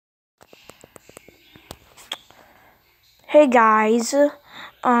Hey guys,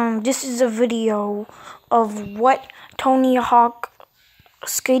 this is a video of what Tony Hawk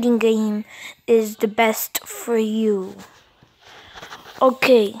skating game is the best for you.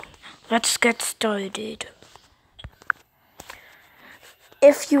 Okay, let's get started.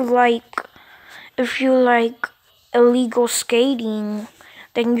 If you like illegal skating,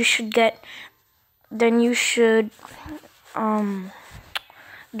 then you should get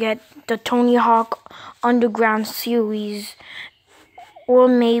the Tony Hawk Underground series. Or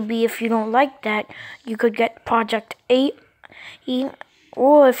maybe if you don't like that, you could get Project 8.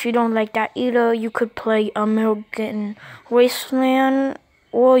 Or if you don't like that either, you could play American Wasteland.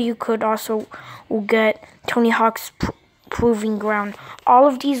 Or you could also get Tony Hawk's Proving Ground. All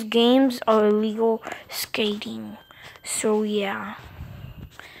of these games are illegal skating. So yeah.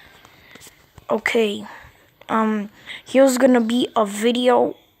 Okay. Here's gonna be a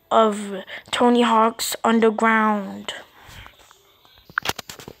video of Tony Hawk's Underground.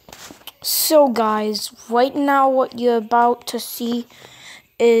 So guys, right now what you're about to see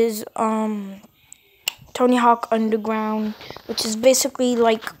is Tony Hawk Underground, which is basically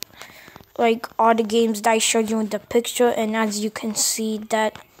like all the games that I showed you in the picture. And as you can see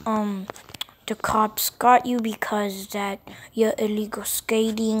that the cops got you because that you're illegal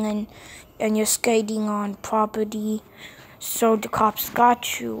skating and you're skating on property. So the cops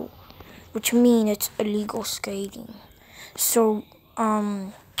got you, which means it's illegal skating. So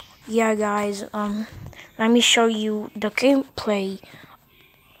yeah guys, let me show you the gameplay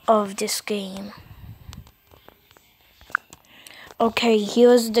of this game. Okay,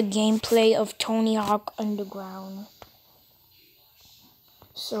 here's the gameplay of Tony Hawk Underground.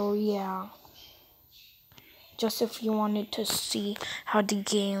 So yeah, just if you wanted to see how the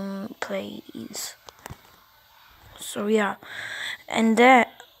game plays. So yeah, and then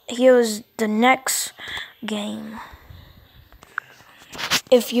here's the next game.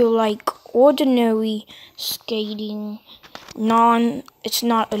 If you like ordinary skating, it's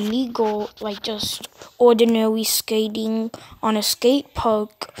not illegal, like just ordinary skating on a skate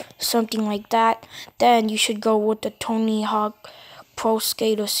park, something like that, then you should go with the Tony Hawk Pro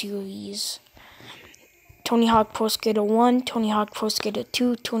Skater series. Tony Hawk Pro Skater 1, Tony Hawk Pro Skater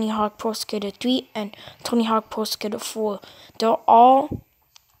 2, Tony Hawk Pro Skater 3, and Tony Hawk Pro Skater 4. They're all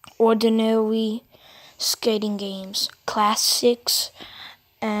ordinary skating games, classics,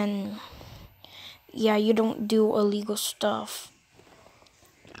 and yeah, you don't do illegal stuff,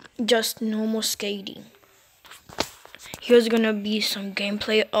 just normal skating. Here's gonna be some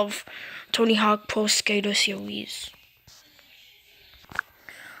gameplay of Tony Hawk Pro Skater series.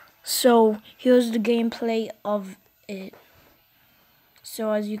 So here's the gameplay of it.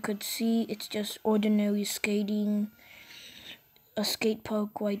 So as you could see, it's just ordinary skating, a skate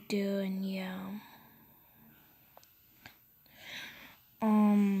park right there, and yeah.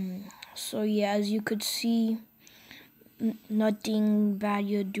 So yeah, as you could see, nothing bad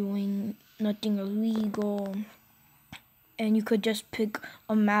you're doing, nothing illegal, and you could just pick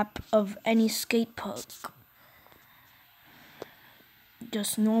a map of any skate park.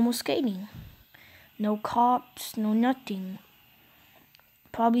 Just normal skating, no cops, no nothing.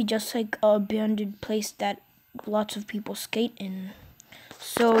 Probably just like an abandoned place that lots of people skate in.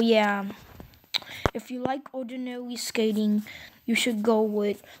 So yeah, if you like ordinary skating, you should go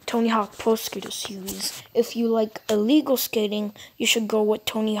with Tony Hawk Pro Skater series. If you like illegal skating, you should go with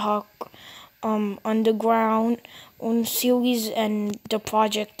Tony Hawk Underground series and the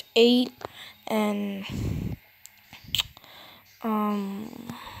Project 8 and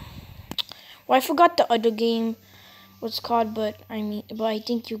well, I forgot the other game what's called, but I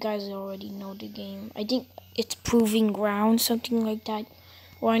think you guys already know the game. I think it's Proving Ground, something like that.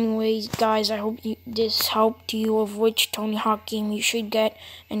 Well, anyways, guys, I hope this helped you of which Tony Hawk game you should get,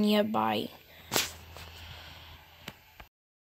 and yeah, bye.